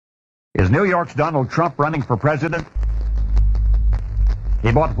Is New York's Donald Trump running for president? He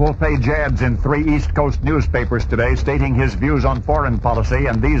bought full-page ads in 3 East Coast newspapers today stating his views on foreign policy,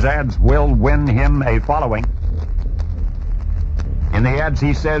 and these ads will win him a following. In the ads,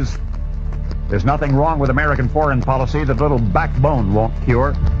 he says there's nothing wrong with American foreign policy that little backbone won't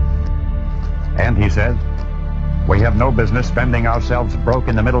cure. And he says we have no business spending ourselves broke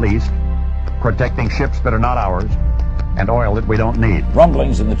in the Middle East, protecting ships that are not ours, and oil that we don't need.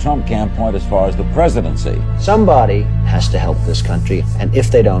 Rumblings in the Trump camp point as far as the presidency. Somebody has to help this country, and if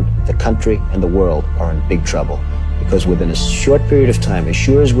they don't, the country and the world are in big trouble. Because within a short period of time, as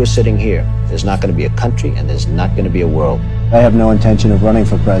sure as we're sitting here, there's not going to be a country and there's not going to be a world. I have no intention of running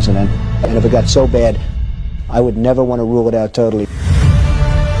for president. And if it got so bad, I would never want to rule it out totally.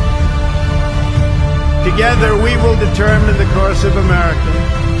 Together we will determine the course of America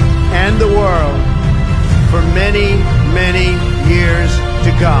and the world for many, many years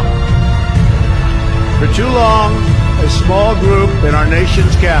to come. For too long, a small group in our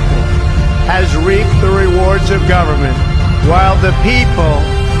nation's capital has reaped the rewards of government while the people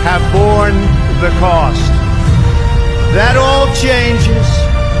have borne the cost. That all changes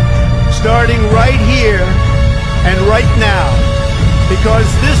starting right here and right now, because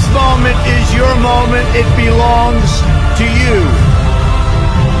this moment is your moment. It belongs to you.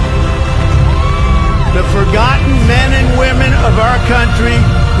 The forgotten men and women of our country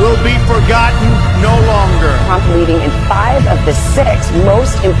will be forgotten no longer. Trump leading in 5 of the 6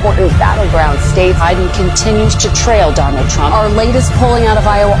 most important battleground states. Biden continues to trail Donald Trump. Our latest polling out of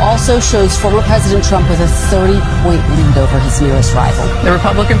Iowa also shows former President Trump with a 30-point lead over his nearest rival. The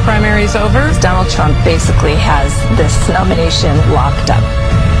Republican primary is over. Donald Trump basically has this nomination locked up.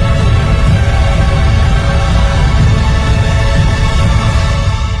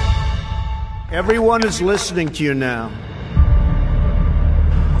 Everyone is listening to you now.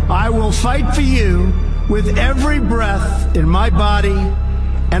 I will fight for you with every breath in my body,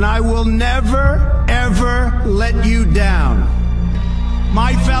 and I will never, ever let you down.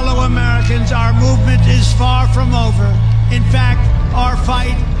 My fellow Americans, our movement is far from over. In fact, our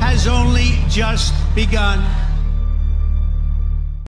fight has only just begun.